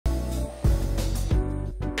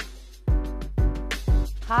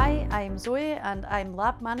Hi, I'm Zoe and I'm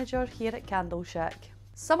Lab Manager here at Candle Shack.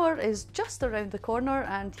 Summer is just around the corner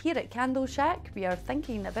and here at Candle Shack we are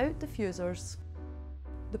thinking about diffusers.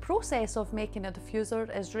 The process of making a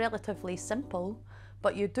diffuser is relatively simple,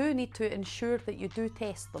 but you do need to ensure that you do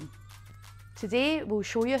test them. Today we'll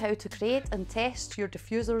show you how to create and test your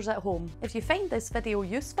diffusers at home. If you find this video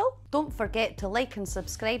useful, don't forget to like and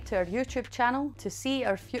subscribe to our YouTube channel to see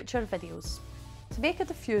our future videos. To make a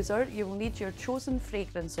diffuser, you will need your chosen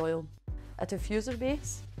fragrance oil, a diffuser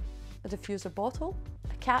base, a diffuser bottle,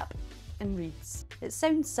 a cap and reeds. It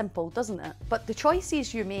sounds simple, doesn't it? But the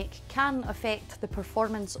choices you make can affect the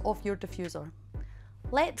performance of your diffuser.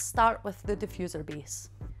 Let's start with the diffuser base.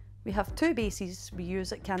 We have two bases we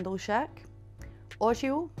use at Candle Shack: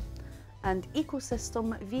 Ogeo and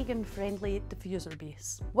Ecosystem Vegan Friendly Diffuser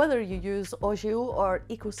Base. Whether you use Ogeo or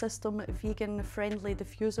Ecosystem Vegan Friendly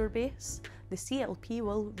Diffuser Base, the CLP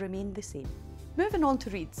will remain the same. Moving on to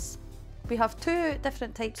reeds. We have two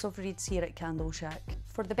different types of reeds here at Candle Shack.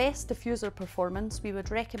 For the best diffuser performance, we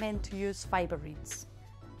would recommend to use fibre reeds.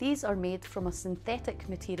 These are made from a synthetic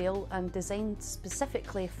material and designed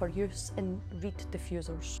specifically for use in reed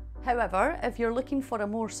diffusers. However, if you're looking for a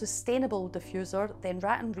more sustainable diffuser, then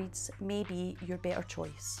rattan reeds may be your better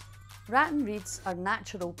choice. Rattan reeds are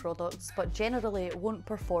natural products, but generally won't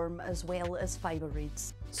perform as well as fibre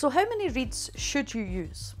reeds. So how many reeds should you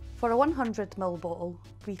use? For a 100ml bottle,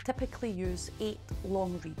 we typically use 8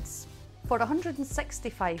 long reeds. For a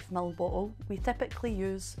 165ml bottle, we typically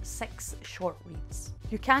use 6 short reeds.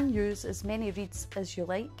 You can use as many reeds as you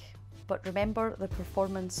like, but remember the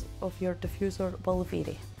performance of your diffuser will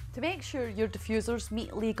vary. To make sure your diffusers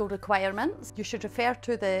meet legal requirements, you should refer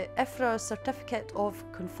to the IFRA Certificate of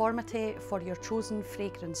Conformity for your chosen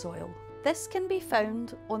fragrance oil. This can be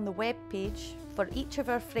found on the web page for each of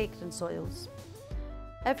our fragrance oils.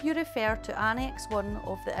 If you refer to Annex 1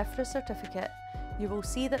 of the IFRA certificate, you will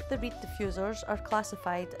see that the reed diffusers are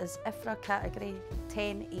classified as IFRA Category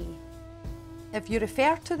 10A. If you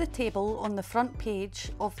refer to the table on the front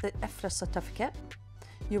page of the IFRA certificate,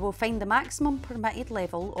 you will find the maximum permitted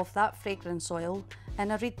level of that fragrance oil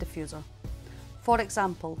in a reed diffuser. For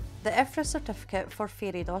example, the IFRA certificate for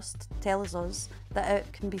fairy dust tells us that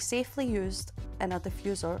it can be safely used in a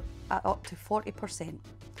diffuser at up to 40%.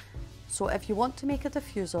 So if you want to make a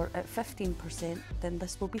diffuser at 15%, then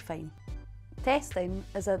this will be fine. Testing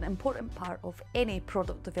is an important part of any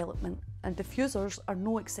product development, and diffusers are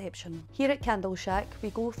no exception. Here at Candle Shack,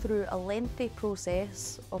 we go through a lengthy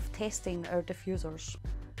process of testing our diffusers.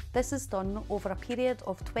 This is done over a period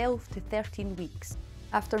of 12 to 13 weeks.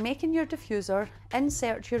 After making your diffuser,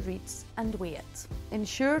 insert your reeds and weigh it.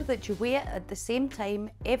 Ensure that you weigh it at the same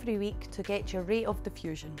time every week to get your rate of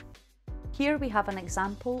diffusion. Here we have an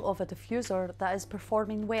example of a diffuser that is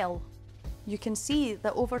performing well. You can see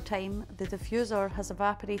that over time the diffuser has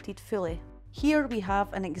evaporated fully. Here we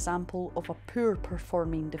have an example of a poor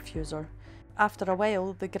performing diffuser. After a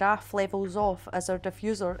while the graph levels off as our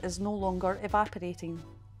diffuser is no longer evaporating.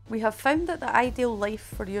 We have found that the ideal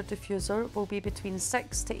life for your diffuser will be between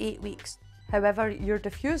 6 to 8 weeks. However, your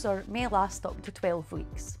diffuser may last up to 12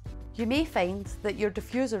 weeks. You may find that your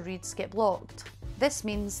diffuser reeds get blocked. This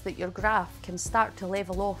means that your graph can start to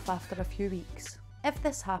level off after a few weeks. If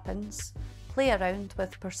this happens, play around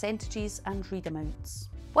with percentages and reed amounts.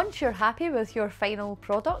 Once you're happy with your final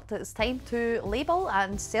product, it's time to label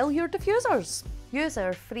and sell your diffusers. Use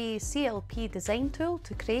our free CLP design tool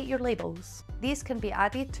to create your labels. These can be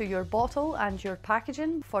added to your bottle and your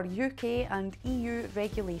packaging for UK and EU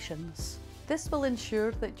regulations. This will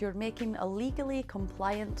ensure that you're making a legally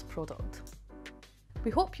compliant product.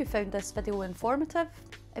 We hope you found this video informative.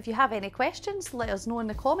 If you have any questions, let us know in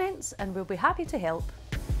the comments and we'll be happy to help.